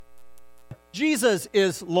Jesus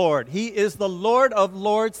is Lord. He is the Lord of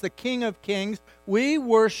lords, the King of kings. We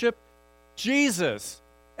worship Jesus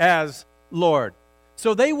as Lord.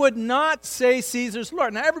 So they would not say Caesar's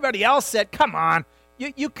Lord. Now everybody else said, come on,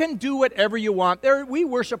 you can do whatever you want. We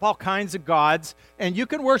worship all kinds of gods, and you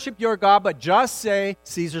can worship your God, but just say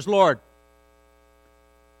Caesar's Lord.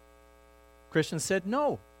 Christians said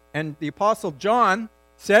no. And the Apostle John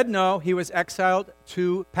said no. He was exiled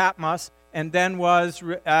to Patmos and then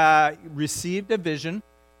received a vision.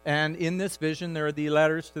 And in this vision, there are the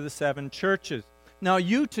letters to the 7 churches. Now,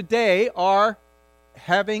 you today are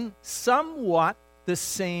having somewhat the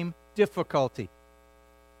same difficulty.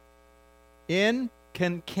 In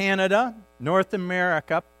Canada, North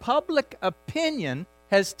America, public opinion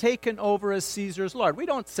has taken over as Caesar's Lord. We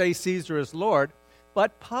don't say Caesar is Lord,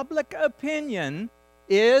 but public opinion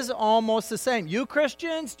is almost the same. You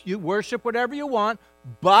Christians, you worship whatever you want,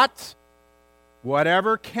 but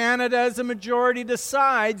whatever Canada as a majority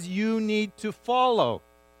decides, you need to follow.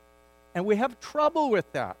 And we have trouble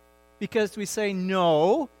with that because we say,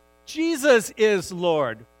 no, Jesus is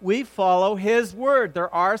Lord. We follow His word.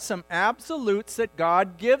 There are some absolutes that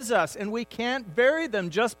God gives us, and we can't vary them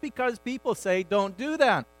just because people say don't do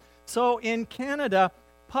that. So in Canada,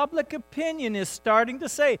 public opinion is starting to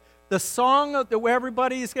say, the song of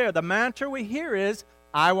everybody's here, the mantra we hear is,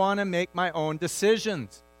 I want to make my own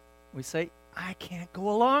decisions. We say, I can't go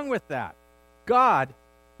along with that. God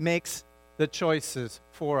makes the choices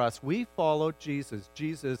for us. We follow Jesus.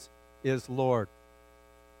 Jesus is Lord.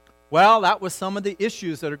 Well, that was some of the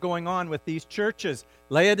issues that are going on with these churches.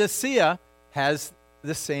 Laodicea has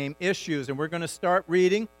the same issues, and we're going to start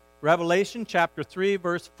reading Revelation chapter 3,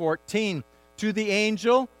 verse 14. To the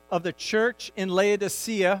angel of the church in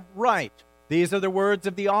Laodicea write, these are the words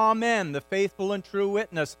of the Amen, the faithful and true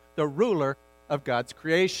witness, the ruler of God's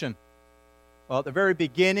creation. Well, at the very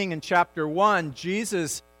beginning in chapter 1,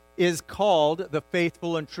 Jesus is called the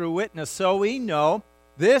faithful and true witness. So we know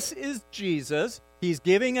this is Jesus. He's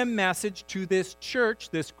giving a message to this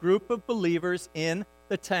church, this group of believers in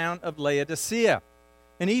the town of Laodicea.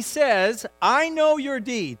 And he says, I know your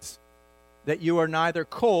deeds, that you are neither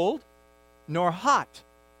cold nor hot.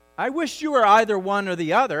 I wish you were either one or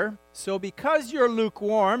the other. So because you're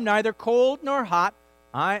lukewarm, neither cold nor hot,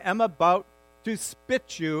 I am about to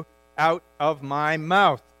spit you out of my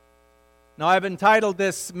mouth. Now I've entitled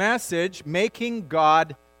this message, Making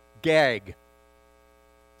God Gag.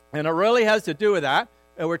 And it really has to do with that.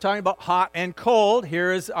 We're talking about hot and cold.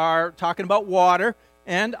 Here is our talking about water.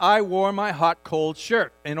 And I wore my hot, cold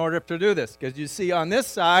shirt in order to do this. Because you see on this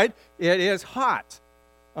side, it is hot.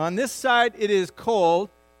 On this side, it is cold.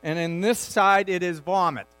 And in this side, it is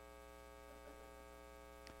vomit.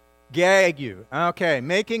 Gag you. Okay,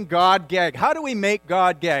 making God gag. How do we make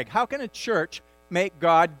God gag? How can a church make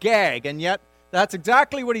God gag? And yet, that's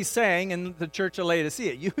exactly what he's saying in the church of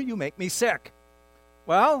Laodicea. You make me sick.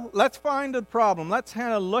 Well, let's find the problem. Let's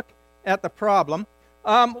kind of look at the problem.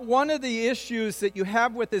 One of the issues that you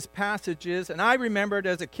have with this passage is, and I remembered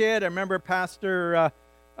as a kid, I remember Pastor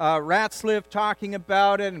Ratzliff talking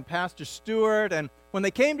about it and Pastor Stewart, and when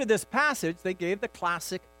they came to this passage, they gave the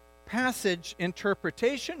classic passage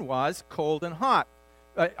interpretation was cold and hot.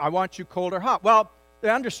 I want you cold or hot. Well, they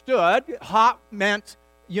understood hot meant,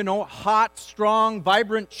 hot, strong,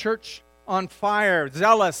 vibrant church on fire,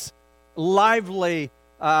 zealous, lively,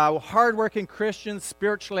 hardworking Christians,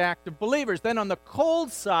 spiritually active believers. Then on the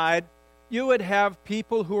cold side, you would have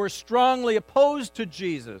people who were strongly opposed to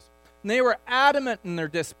Jesus. And they were adamant in their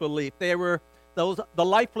disbelief. They were the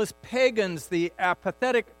lifeless pagans, the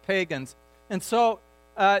apathetic pagans. And so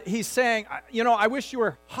he's saying, I wish you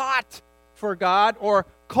were hot for God or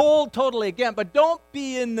cold totally again, but don't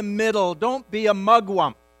be in the middle. Don't be a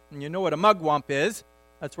mugwump. And you know what a mugwump is.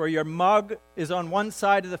 That's where your mug is on one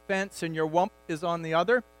side of the fence and your wump is on the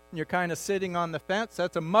other, and you're kind of sitting on the fence.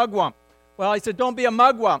 That's a mugwump. Well, he said, don't be a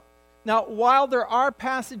mugwump. Now, while there are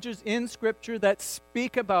passages in Scripture that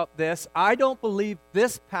speak about this, I don't believe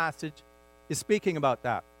this passage is speaking about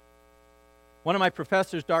that. One of my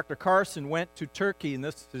professors, Dr. Carson, went to Turkey, and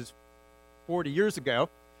this is 40 years ago,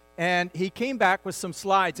 and he came back with some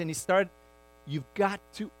slides, and he started, you've got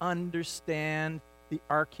to understand the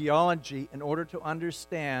archaeology in order to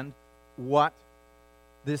understand what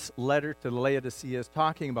this letter to Laodicea is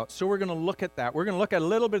talking about. So we're going to look at that. We're going to look at a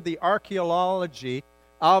little bit of the archaeology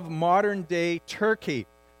of modern-day Turkey.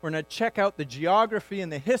 We're going to check out the geography and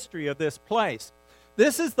the history of this place.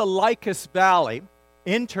 This is the Lycus Valley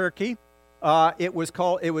in Turkey. It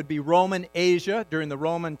would be Roman Asia during the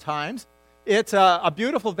Roman times. It's a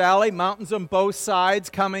beautiful valley, mountains on both sides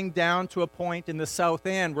coming down to a point in the south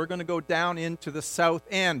end. We're going to go down into the south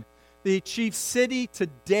end. The chief city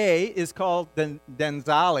today is called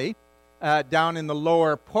Denzali, down in the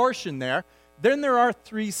lower portion there. Then there are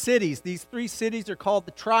 3 cities. These 3 cities are called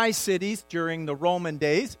the Tri-Cities during the Roman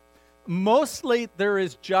days. Mostly there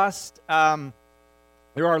is just, there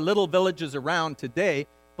are little villages around today,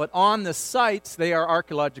 but on the sites, they are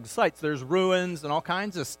archaeological sites. There's ruins and all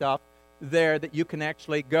kinds of stuff there that you can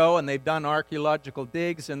actually go, and they've done archaeological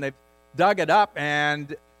digs, and they've dug it up,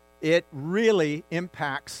 and it really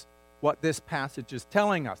impacts what this passage is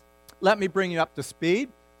telling us. Let me bring you up to speed.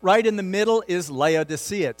 Right in the middle is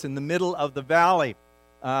Laodicea. It's in the middle of the valley.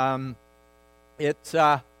 It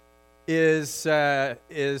is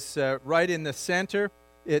right in the center.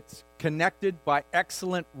 It's connected by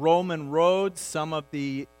excellent Roman roads. Some of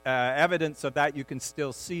the evidence of that, you can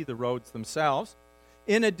still see the roads themselves.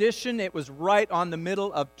 In addition, it was right on the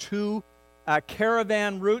middle of 2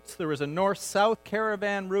 caravan routes. There was a north-south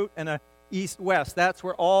caravan route and a east-west. That's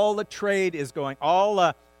where all the trade is going. All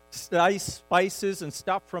the spices and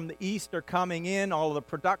stuff from the east are coming in. All the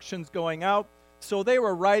production's going out. So they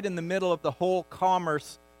were right in the middle of the whole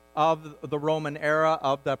commerce of the Roman era,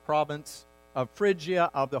 of the province of Phrygia,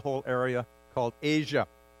 of the whole area called Asia.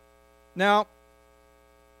 Now,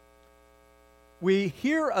 we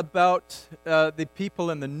hear about the people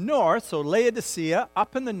in the north. So Laodicea,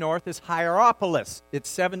 up in the north, is Hierapolis. It's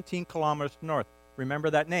 17 kilometers north. Remember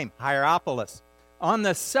that name, Hierapolis. On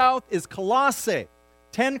the south is Colossae,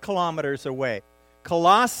 10 kilometers away.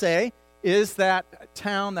 Colossae is that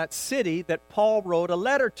town, that city, that Paul wrote a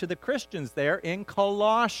letter to the Christians there in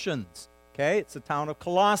Colossians. Okay, it's the town of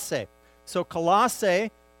Colossae. So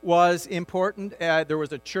Colossae was important. There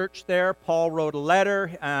was a church there. Paul wrote a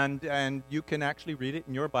letter, and you can actually read it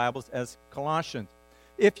in your Bibles as Colossians.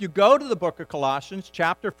 If you go to the book of Colossians,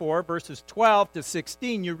 chapter 4, verses 12 to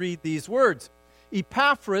 16, you read these words.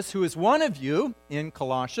 Epaphras, who is one of you in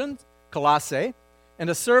Colossae, and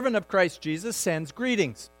a servant of Christ Jesus, sends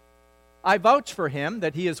greetings. I vouch for him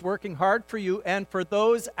that he is working hard for you and for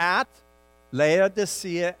those at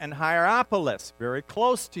Laodicea and Hierapolis, very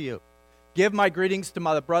close to you. Give my greetings to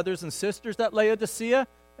my brothers and sisters at Laodicea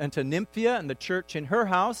and to Nymphia and the church in her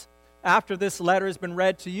house. After this letter has been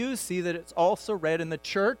read to you, see that it's also read in the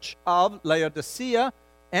church of Laodicea,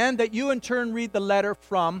 and that you in turn read the letter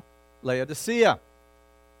from Laodicea.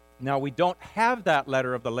 Now, we don't have that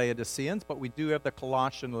letter of the Laodiceans, but we do have the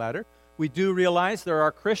Colossian letter. We do realize there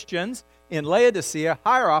are Christians in Laodicea,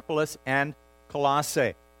 Hierapolis, and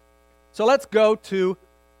Colossae. So let's go to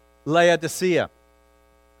Laodicea.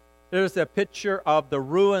 There's a picture of the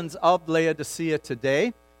ruins of Laodicea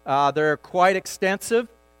today. They're quite extensive.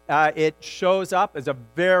 It shows up as a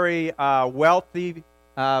very wealthy,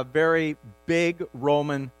 very big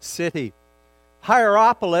Roman city.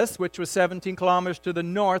 Hierapolis, which was 17 kilometers to the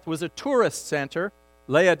north, was a tourist center.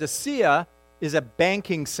 Laodicea is a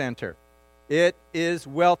banking center. It is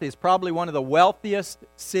wealthy. It's probably one of the wealthiest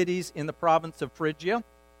cities in the province of Phrygia.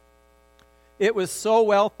 It was so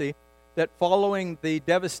wealthy that following the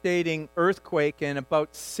devastating earthquake in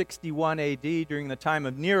about 61 AD during the time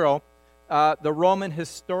of Nero, the Roman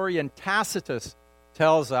historian Tacitus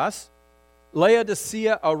tells us,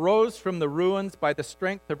 Laodicea arose from the ruins by the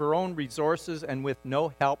strength of her own resources and with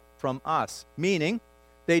no help from us. Meaning,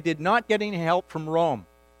 they did not get any help from Rome.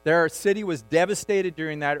 Their city was devastated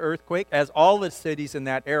during that earthquake, as all the cities in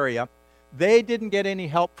that area. They didn't get any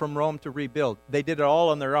help from Rome to rebuild. They did it all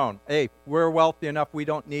on their own. Hey, we're wealthy enough, we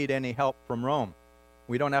don't need any help from Rome.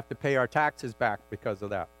 We don't have to pay our taxes back because of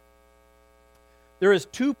that. There is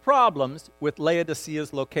 2 problems with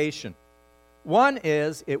Laodicea's location. One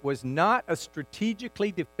is it was not a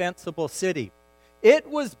strategically defensible city. It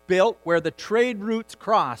was built where the trade routes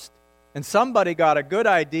crossed, and somebody got a good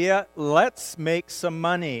idea, let's make some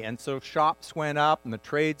money. And so shops went up and the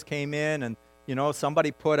trades came in, and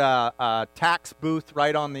somebody put a tax booth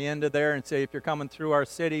right on the end of there and say, if you're coming through our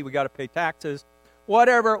city, we got to pay taxes.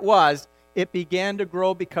 Whatever it was, it began to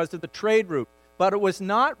grow because of the trade route. But it was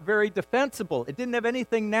not very defensible. It didn't have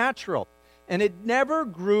anything natural. And it never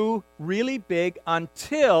grew really big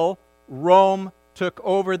until Rome took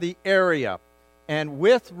over the area. And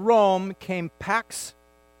with Rome came Pax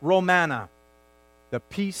Romana, the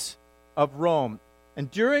peace of Rome. And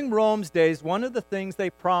during Rome's days, one of the things they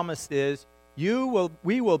promised is,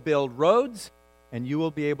 we will build roads, and you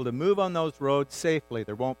will be able to move on those roads safely.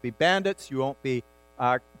 There won't be bandits. You won't be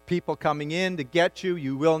people coming in to get you.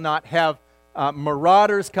 You will not have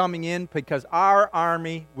marauders coming in, because our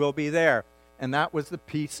army will be there. And that was the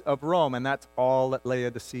peace of Rome, and that's all that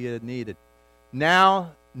Laodicea needed.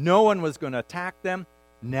 Now, no one was going to attack them.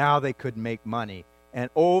 Now they could make money. and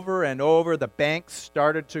over, the banks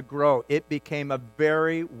started to grow. It became a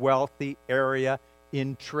very wealthy area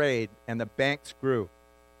in trade, and the banks grew.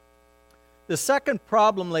 The second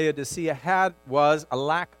problem Laodicea had was a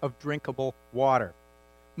lack of drinkable water.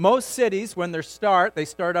 Most cities, when they start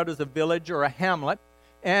out as a village or a hamlet,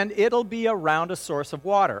 and it'll be around a source of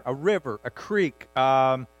water, a river, a creek,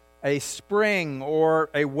 a spring, or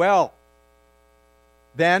a well.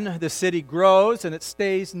 Then the city grows and it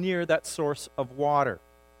stays near that source of water.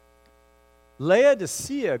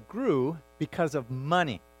 Laodicea grew because of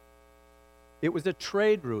money. It was a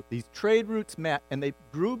trade route. These trade routes met and they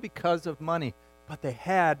grew because of money, but they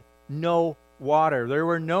had no water. There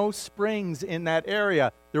were no springs in that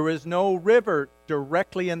area. There was no river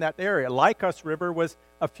directly in that area. Lycus River was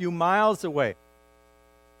a few miles away.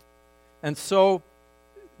 And so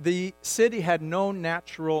the city had no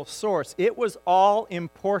natural source. It was all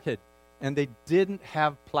imported, and they didn't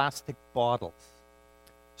have plastic bottles.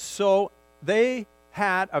 So they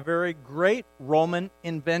had a very great Roman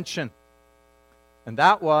invention, and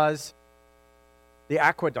that was the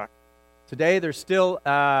aqueduct. Today there's still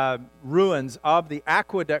ruins of the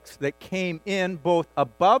aqueducts that came in both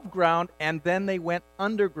above ground and then they went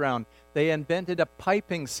underground. They invented a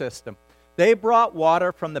piping system. They brought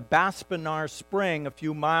water from the Baspinar Spring a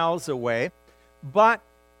few miles away, but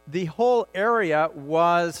the whole area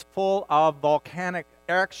was full of volcanic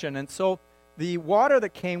action, and so the water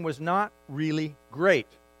that came was not really great.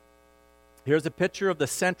 Here's a picture of the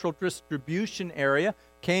central distribution area.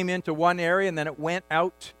 Came into one area and then it went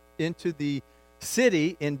out into the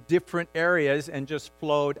city in different areas and just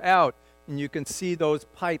flowed out. And you can see those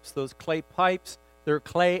pipes, those clay pipes. They're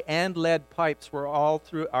clay and lead pipes were all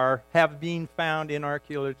have been found in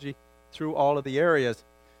archaeology through all of the areas.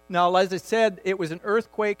 Now, as I said, it was an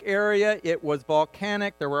earthquake area. It was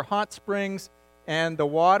volcanic. There were hot springs, and the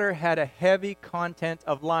water had a heavy content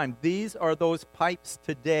of lime. These are those pipes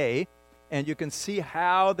today, and you can see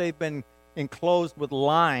how they've been enclosed with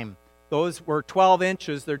lime. Those were 12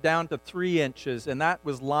 inches. They're down to 3 inches, and that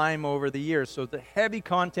was lime over the years. So the heavy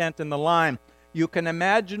content in the lime. You can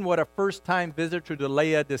imagine what a first-time visitor to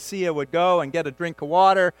Laodicea would go and get a drink of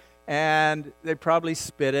water, and they'd probably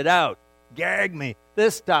spit it out. Gag me.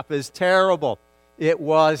 This stuff is terrible. It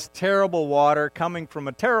was terrible water coming from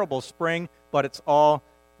a terrible spring, but it's all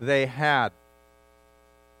they had.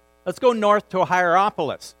 Let's go north to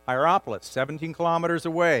Hierapolis. Hierapolis, 17 kilometers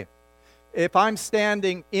away. If I'm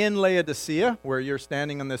standing in Laodicea, where you're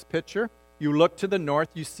standing in this picture, you look to the north,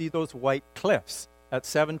 you see those white cliffs at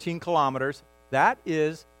 17 kilometers. That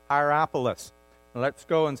is Hierapolis. Now let's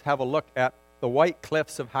go and have a look at the white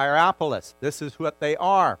cliffs of Hierapolis. This is what they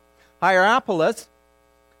are. Hierapolis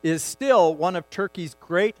is still one of Turkey's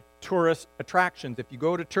great tourist attractions. If you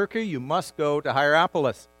go to Turkey, you must go to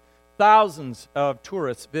Hierapolis. Thousands of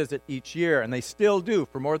tourists visit each year, and they still do.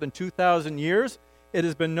 For more than 2,000 years, it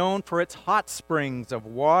has been known for its hot springs of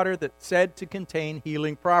water that's said to contain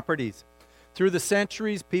healing properties. Through the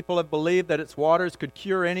centuries, people have believed that its waters could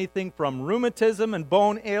cure anything from rheumatism and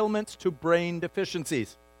bone ailments to brain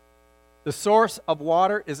deficiencies. The source of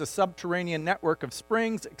water is a subterranean network of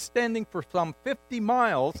springs extending for some 50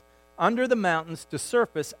 miles under the mountains to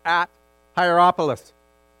surface at Hierapolis.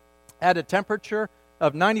 At a temperature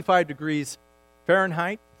of 95 degrees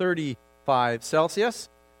Fahrenheit, 35 Celsius,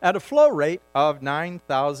 at a flow rate of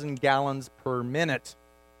 9,000 gallons per minute.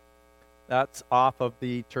 That's off of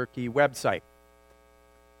the Turkey website.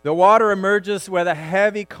 The water emerges with a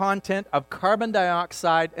heavy content of carbon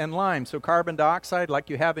dioxide and lime. So carbon dioxide, like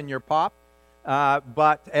you have in your pop,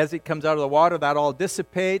 but as it comes out of the water, that all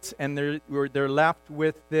dissipates, and they're left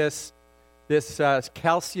with this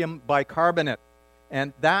calcium bicarbonate.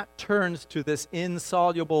 And that turns to this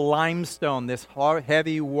insoluble limestone, this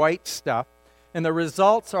heavy white stuff. And the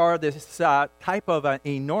results are this type of an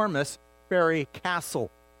enormous fairy castle.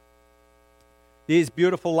 These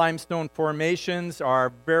beautiful limestone formations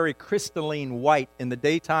are very crystalline white in the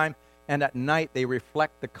daytime, and at night they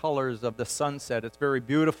reflect the colors of the sunset. It's very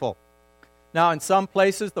beautiful. Now, in some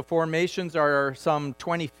places, the formations are some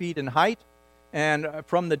 20 feet in height, and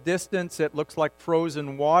from the distance, it looks like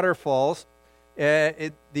frozen waterfalls.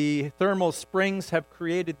 The thermal springs have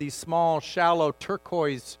created these small, shallow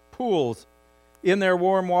turquoise pools. In their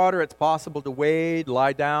warm water, it's possible to wade,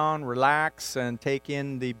 lie down, relax, and take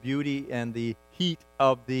in the beauty and the heat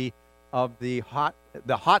of the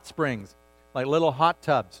hot springs, like little hot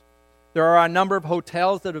tubs. There are a number of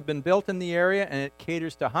hotels that have been built in the area, and it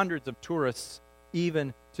caters to hundreds of tourists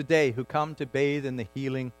even today who come to bathe in the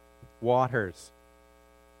healing waters.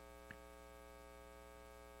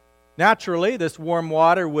 Naturally, this warm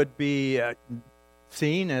water would be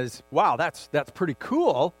seen as, wow, that's pretty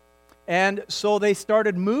cool. And so they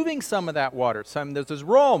started moving some of that water. This is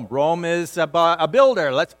Rome. Rome is a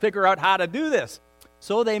builder. Let's figure out how to do this.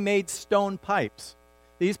 So they made stone pipes.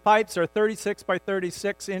 These pipes are 36 by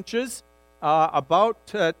 36 inches, about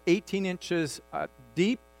 18 inches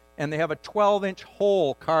deep, and they have a 12-inch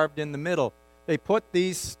hole carved in the middle. They put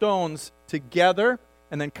these stones together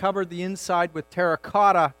and then covered the inside with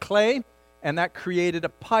terracotta clay, and that created a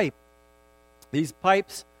pipe. These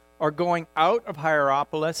pipes are going out of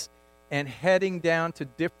Hierapolis and heading down to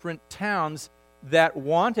different towns that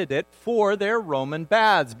wanted it for their Roman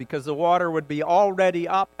baths, because the water would be already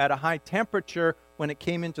up at a high temperature when it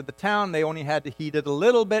came into the town. They only had to heat it a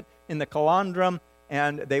little bit in the Calandrum,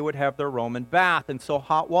 and they would have their Roman bath, and so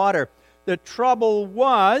hot water. The trouble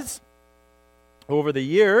was, over the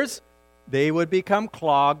years, they would become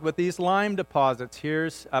clogged with these lime deposits.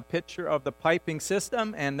 Here's a picture of the piping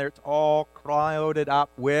system, and it's all crowded up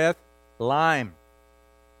with lime.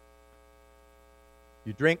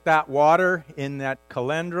 You drink that water in that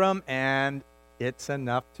Calandrum, and it's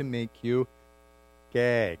enough to make you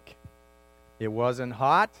gag. It wasn't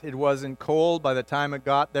hot. It wasn't cold. By the time it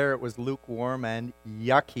got there, it was lukewarm and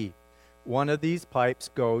yucky. One of these pipes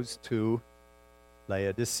goes to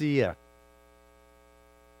Laodicea.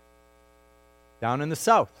 Down in the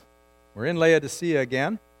south. We're in Laodicea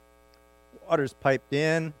again. Water's piped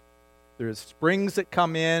in. There's springs that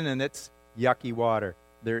come in, and it's yucky water.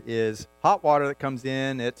 There is hot water that comes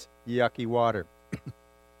in. It's yucky water.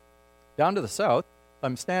 Down to the south,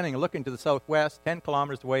 I'm standing and looking to the southwest. 10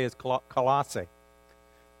 kilometers away is Colossae.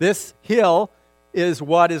 This hill is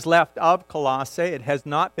what is left of Colossae. It has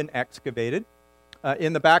not been excavated.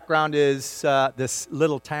 In the background is this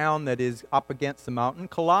little town that is up against the mountain.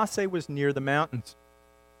 Colossae was near the mountains.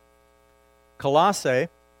 Colossae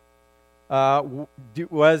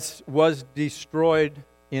was destroyed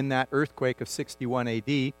in that earthquake of 61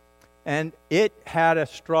 AD, and it had a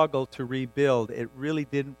struggle to rebuild. It really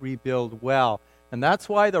didn't rebuild well. And that's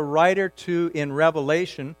why the writer in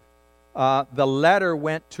Revelation, the letter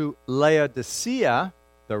went to Laodicea,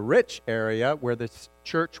 the rich area where the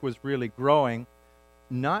church was really growing,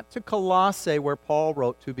 not to Colossae where Paul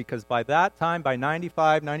wrote to, because by that time, by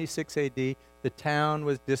 95, 96 AD, the town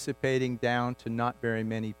was dissipating down to not very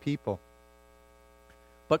many people.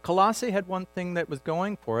 But Colossae had one thing that was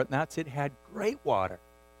going for it, and that's it had great water.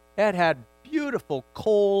 It had beautiful,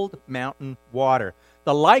 cold mountain water.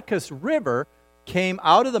 The Lycus River came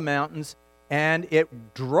out of the mountains, and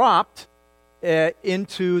it dropped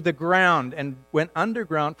into the ground and went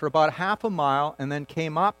underground for about half a mile and then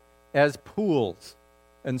came up as pools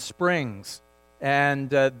and springs. And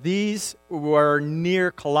these were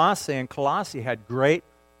near Colossae, and Colossae had great,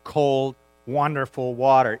 cold, wonderful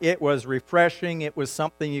water. It was refreshing. It was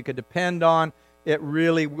something you could depend on. It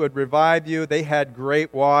really would revive you. They had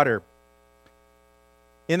great water.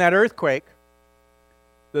 In that earthquake,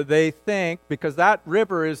 they think, because that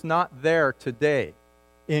river is not there today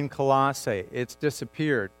in Colossae, it's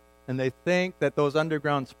disappeared. And they think that those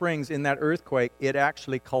underground springs in that earthquake, it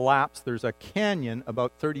actually collapsed. There's a canyon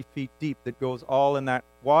about 30 feet deep that goes all in that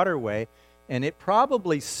waterway, and it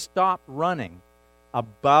probably stopped running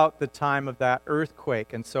about the time of that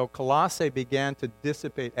earthquake. And so Colossae began to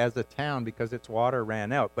dissipate as a town because its water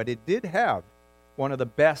ran out. But it did have one of the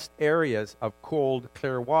best areas of cold,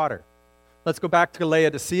 clear water. Let's go back to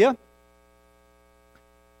Laodicea.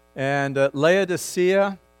 And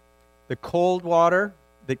Laodicea, the cold water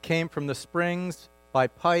that came from the springs by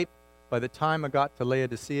pipe, by the time I got to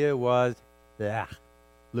Laodicea, was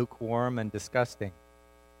lukewarm and disgusting.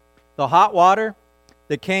 The hot water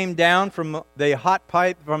that came down from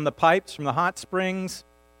the pipes from the hot springs,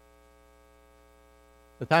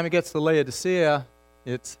 the time it gets to Laodicea,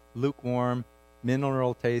 it's lukewarm,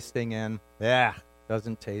 mineral tasting, and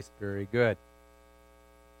doesn't taste very good.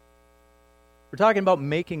 We're talking about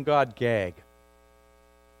making God gag.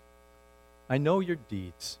 I know your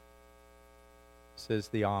deeds, says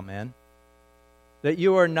the Amen, that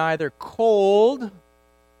you are neither cold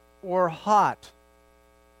or hot.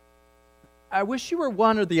 I wish you were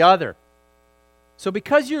one or the other. So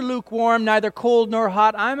because you're lukewarm, neither cold nor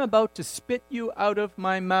hot, I'm about to spit you out of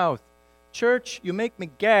my mouth. Church, you make me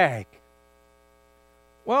gag.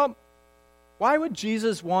 Well, why would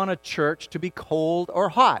Jesus want a church to be cold or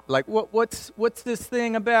hot? Like, what's this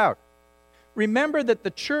thing about? Remember that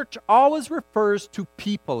the church always refers to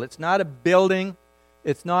people. It's not a building.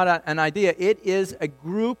 It's not an idea. It is a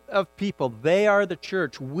group of people. They are the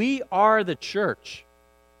church. We are the church.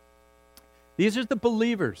 These are the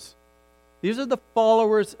believers. These are the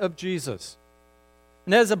followers of Jesus.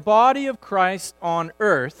 And as a body of Christ on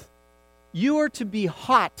earth, You are to be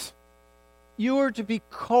hot. You are to be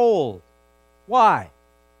cold. Why?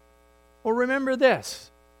 Well, remember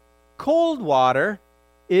this. Cold water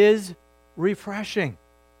is refreshing.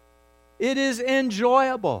 It is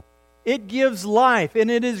enjoyable. It gives life, and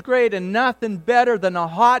it is great, and nothing better than a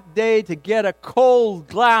hot day to get a cold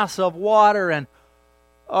glass of water, and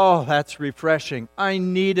oh, that's refreshing. I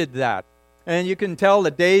needed that. And you can tell the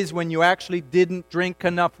days when you actually didn't drink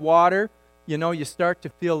enough water, you start to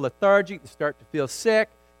feel lethargic, you start to feel sick.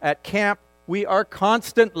 At camp, we are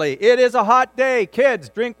constantly, it is a hot day, kids,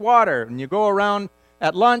 drink water. And you go around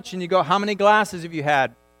at lunch and you go, how many glasses have you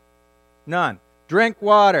had? None. Drink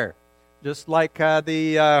water. Just like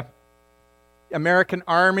the American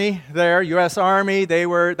Army there, U.S. Army,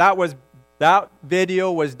 that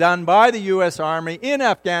video was done by the U.S. Army in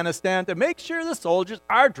Afghanistan to make sure the soldiers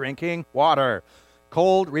are drinking water.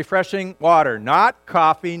 Cold, refreshing water. Not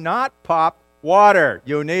coffee, not pop, water.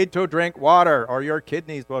 You need to drink water or your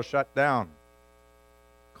kidneys will shut down.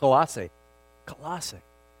 Colossae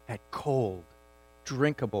had cold,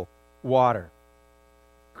 drinkable water.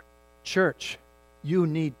 Church, you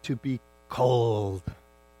need to be cold.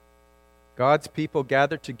 God's people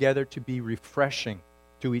gather together to be refreshing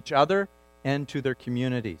to each other and to their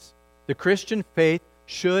communities. The Christian faith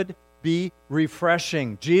should be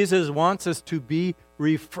refreshing. Jesus wants us to be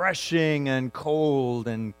refreshing and cold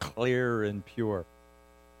and clear and pure.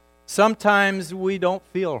 Sometimes we don't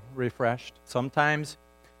feel refreshed. Sometimes,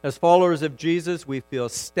 as followers of Jesus, we feel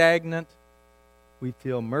stagnant, we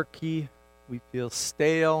feel murky, we feel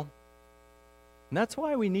stale. And that's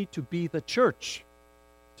why we need to be the church,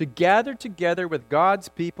 to gather together with God's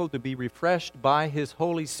people to be refreshed by His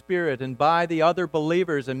Holy Spirit and by the other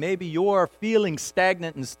believers. And maybe you're feeling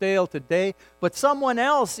stagnant and stale today, but someone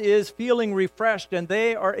else is feeling refreshed and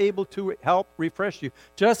they are able to help refresh you.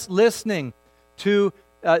 Just listening to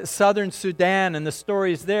Southern Sudan and the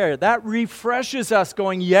stories there, that refreshes us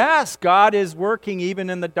going, yes, God is working even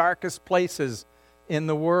in the darkest places in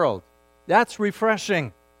the world. That's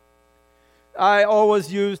refreshing. I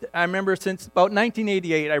remember since about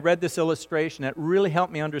 1988, I read this illustration that really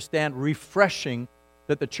helped me understand refreshing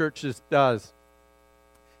that the church does.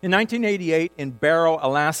 In 1988, in Barrow,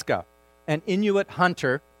 Alaska, an Inuit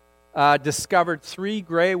hunter discovered 3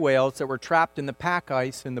 gray whales that were trapped in the pack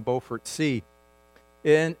ice in the Beaufort Sea.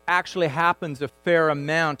 It actually happens a fair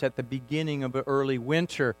amount at the beginning of the early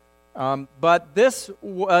winter. But this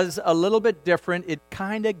was a little bit different. It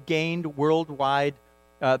kind of gained worldwide.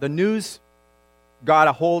 The news got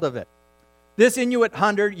a hold of it. This Inuit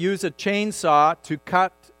hunter used a chainsaw to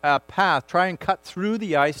cut a path, try and cut through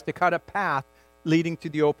the ice to cut a path leading to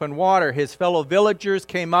the open water. His fellow villagers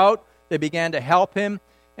came out. They began to help him.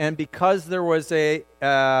 And because there was a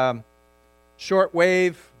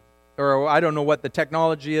shortwave, or I don't know what the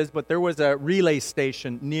technology is, but there was a relay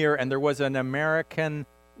station near, and there was an American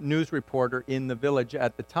news reporter in the village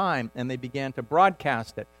at the time, and they began to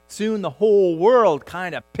broadcast it. Soon the whole world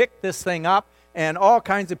kind of picked this thing up, and all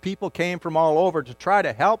kinds of people came from all over to try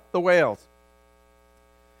to help the whales.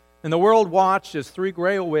 And the world watched as 3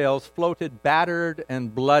 gray whales floated battered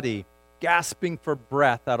and bloody, gasping for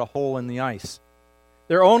breath at a hole in the ice.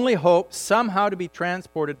 Their only hope, somehow to be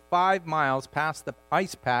transported 5 miles past the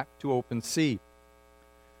ice pack to open sea.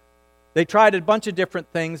 They tried a bunch of different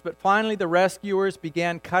things, but finally the rescuers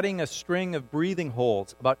began cutting a string of breathing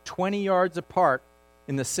holes about 20 yards apart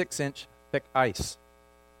in the 6-inch thick ice.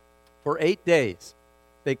 For 8 days,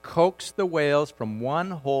 they coaxed the whales from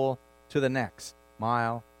one hole to the next,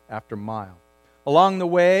 mile after mile. Along the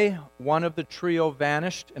way, one of the trio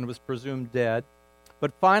vanished and was presumed dead.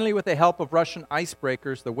 But finally, with the help of Russian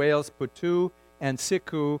icebreakers, the whales Putu and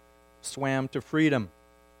Siku swam to freedom.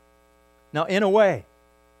 Now, in a way,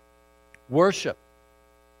 worship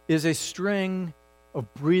is a string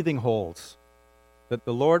of breathing holes that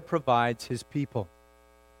the Lord provides His people.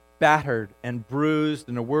 Battered and bruised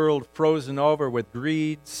in a world frozen over with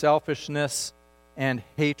greed, selfishness, and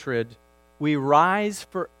hatred, we rise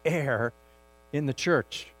for air in the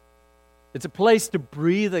church. It's a place to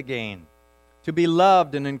breathe again, to be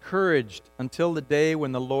loved and encouraged until the day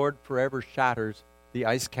when the Lord forever shatters the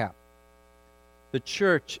ice cap. The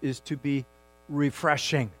church is to be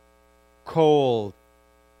refreshing, cold.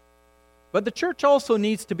 But the church also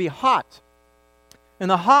needs to be hot. In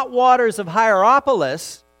the hot waters of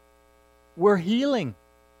Hierapolis, we're healing.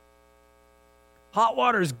 Hot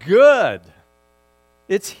water's good.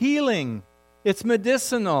 It's healing. It's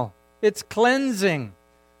medicinal. It's cleansing.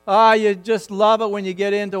 You just love it when you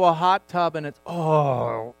get into a hot tub and it's,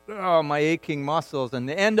 my aching muscles. And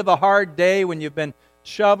the end of a hard day when you've been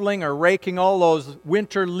shoveling or raking all those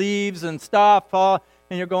winter leaves and stuff, and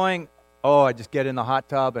you're going, Oh, I just get in the hot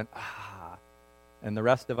tub and the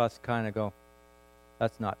rest of us kind of go,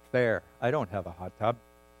 that's not fair. I don't have a hot tub.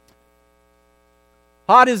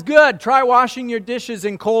 Hot is good. Try washing your dishes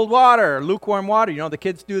in cold water, lukewarm water. You know, the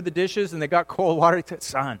kids do the dishes and they got cold water.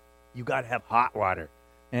 Son, you got to have hot water.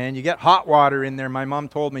 And you get hot water in there. My mom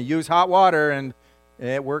told me, use hot water, and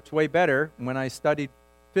it works way better. When I studied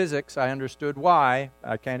physics, I understood why.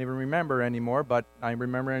 I can't even remember anymore, but I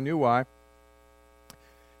remember I knew why.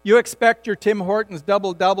 You expect your Tim Hortons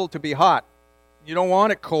double-double to be hot. You don't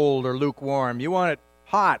want it cold or lukewarm. You want it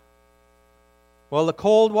hot. Well, the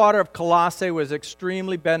cold water of Colossae was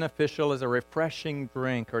extremely beneficial as a refreshing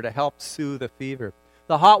drink or to help soothe a fever.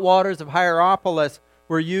 The hot waters of Hierapolis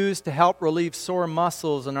were used to help relieve sore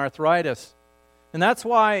muscles and arthritis. And that's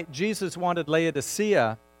why Jesus wanted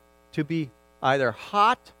Laodicea to be either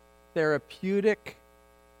hot, therapeutic,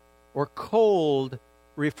 or cold,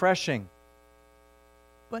 refreshing.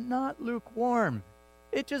 But not lukewarm.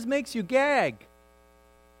 It just makes you gag.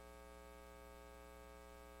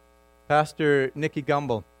 Pastor Nicky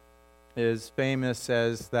Gumbel is famous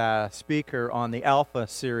as the speaker on the Alpha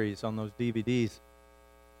series on those DVDs.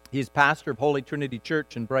 He's pastor of Holy Trinity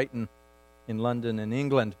Church in Brighton, in London, in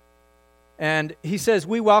England. And he says,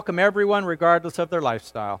 we welcome everyone regardless of their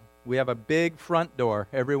lifestyle. We have a big front door.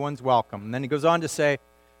 Everyone's welcome. And then he goes on to say,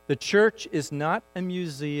 the church is not a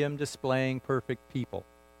museum displaying perfect people.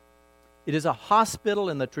 It is a hospital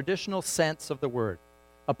in the traditional sense of the word,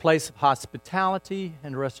 a place of hospitality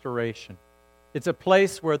and restoration. It's a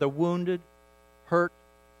place where the wounded, hurt,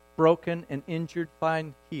 broken, and injured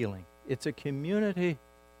find healing. It's a community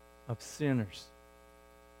of sinners.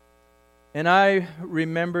 And I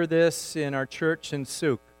remember this in our church in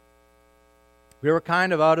Souk. We were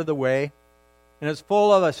kind of out of the way, and it's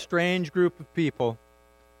full of a strange group of people.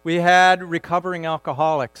 We had recovering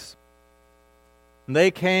alcoholics. And they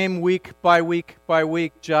came week by week by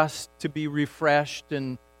week just to be refreshed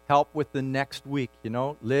and help with the next week,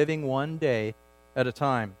 living one day at a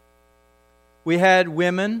time. We had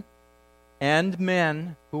women and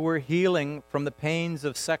men who were healing from the pains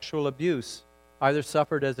of sexual abuse, either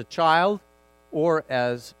suffered as a child or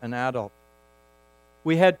as an adult.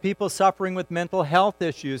 We had people suffering with mental health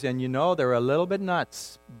issues, and they're a little bit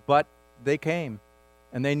nuts, but they came,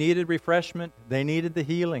 and they needed refreshment, they needed the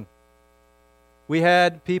healing. We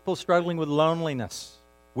had people struggling with loneliness,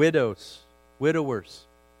 widows, widowers.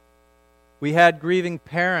 We had grieving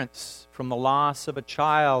parents from the loss of a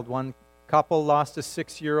child. One couple lost a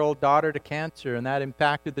 6-year-old daughter to cancer, and that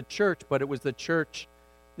impacted the church, but it was the church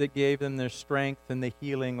that gave them their strength and the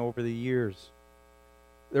healing over the years.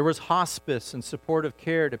 There was hospice and supportive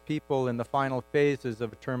care to people in the final phases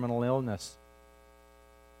of a terminal illness.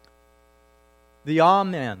 The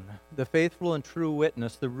Amen, the faithful and true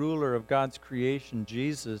witness, the ruler of God's creation,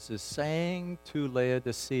 Jesus, is saying to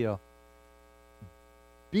Laodicea,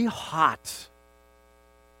 be hot,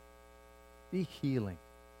 be healing,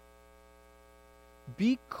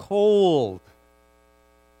 be cold,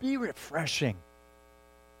 be refreshing.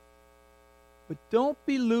 But don't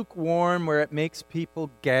be lukewarm where it makes people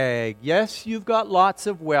gag. Yes, you've got lots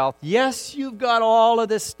of wealth. Yes, you've got all of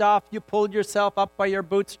this stuff. You pulled yourself up by your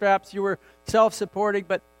bootstraps. You were self-supporting,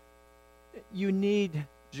 but you need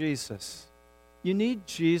Jesus. You need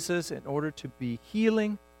Jesus in order to be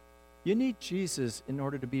healing. You need Jesus in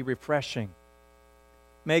order to be refreshing.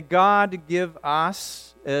 May God give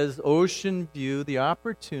us, as Ocean View, the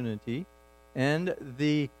opportunity and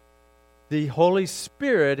the Holy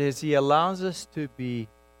Spirit as He allows us to be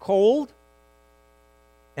cold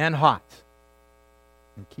and hot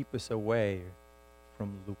and keep us away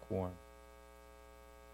from lukewarm.